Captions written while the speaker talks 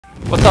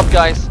What's up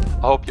guys,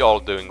 I hope you're all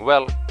doing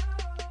well.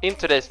 In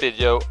today's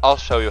video I'll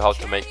show you how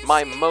to make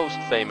my most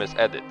famous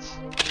edits.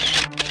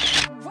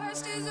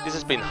 This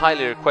has been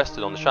highly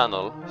requested on the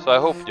channel, so I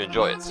hope you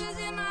enjoy it.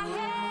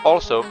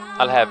 Also,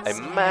 I'll have a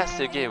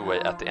massive giveaway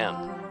at the end,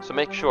 so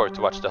make sure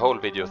to watch the whole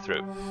video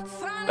through.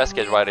 Let's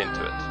get right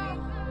into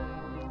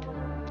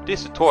it.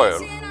 This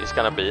tutorial is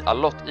gonna be a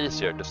lot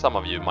easier than some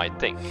of you might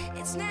think.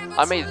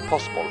 I made it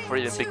possible for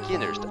even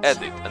beginners to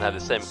edit and have the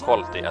same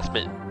quality as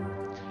me.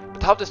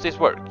 But how does this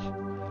work?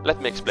 Let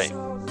me explain.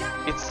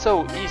 It's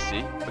so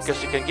easy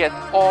because you can get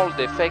all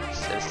the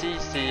effects and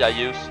CC I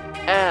use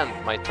and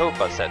my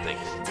topaz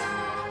settings.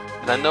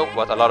 And I know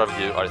what a lot of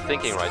you are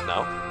thinking right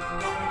now.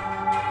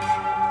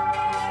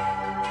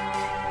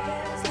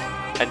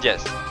 And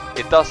yes,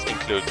 it does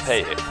include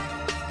pay here.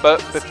 But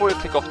before you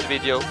click off the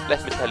video,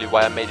 let me tell you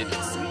why I made it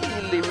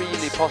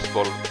really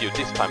possible for you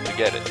this time to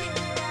get it.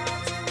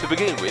 To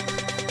begin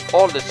with,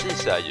 all the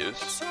CC I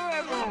use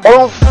are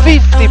on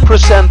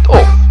 50%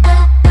 off.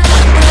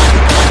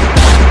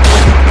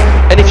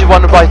 And if you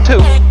want to buy two,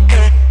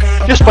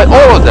 just buy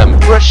all of them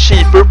for a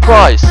cheaper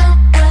price.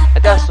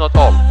 And that's not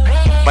all.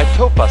 My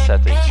topaz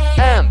settings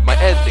and my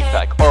editing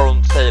pack are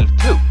on sale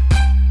too.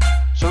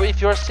 So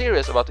if you are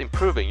serious about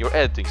improving your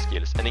editing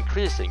skills and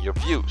increasing your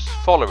views,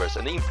 followers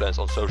and influence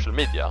on social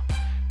media,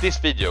 this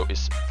video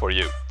is for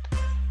you.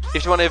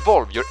 If you want to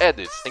evolve your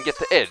edits and get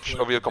the edge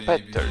over your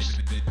competitors,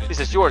 this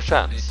is your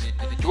chance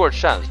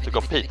to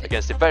compete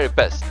against the very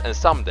best and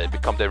someday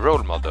become the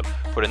role model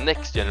for the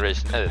next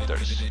generation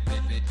editors.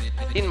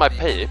 In my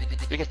pay,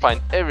 you can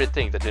find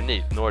everything that you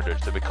need in order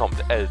to become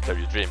the editor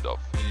you dreamed of.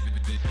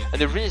 And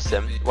the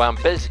reason why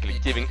I'm basically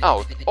giving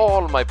out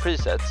all my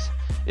presets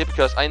is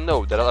because I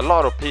know that a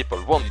lot of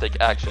people won't take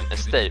action and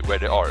stay where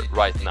they are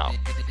right now.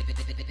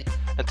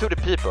 And to the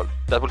people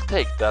that will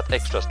take that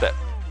extra step,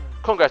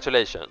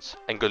 congratulations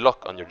and good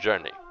luck on your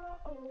journey.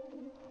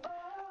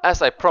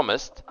 As I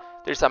promised,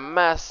 there's a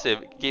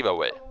massive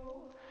giveaway.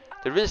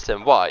 The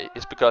reason why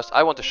is because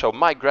I want to show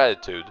my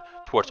gratitude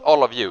towards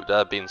all of you that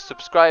have been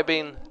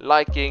subscribing,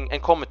 liking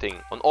and commenting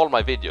on all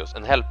my videos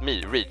and helped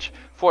me reach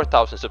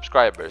 4,000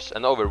 subscribers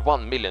and over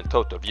 1 million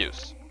total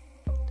views.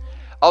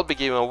 I'll be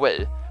giving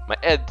away my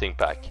editing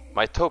pack,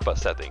 my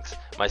topaz settings,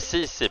 my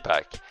CC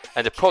pack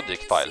and the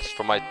project files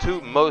for my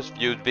 2 most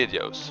viewed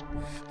videos.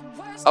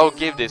 I'll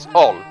give this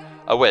all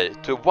away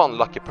to one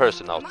lucky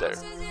person out there.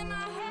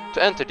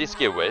 To enter this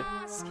giveaway,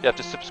 you have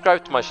to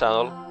subscribe to my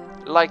channel,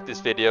 like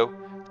this video,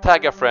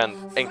 tag a friend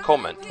and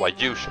comment why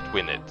you should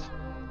win it.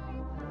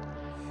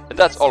 And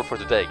that's all for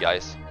today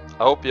guys.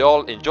 I hope you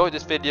all enjoyed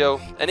this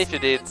video, and if you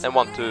did and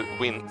want to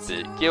win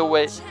the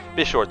giveaway,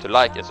 be sure to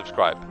like and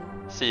subscribe.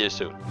 See you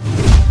soon.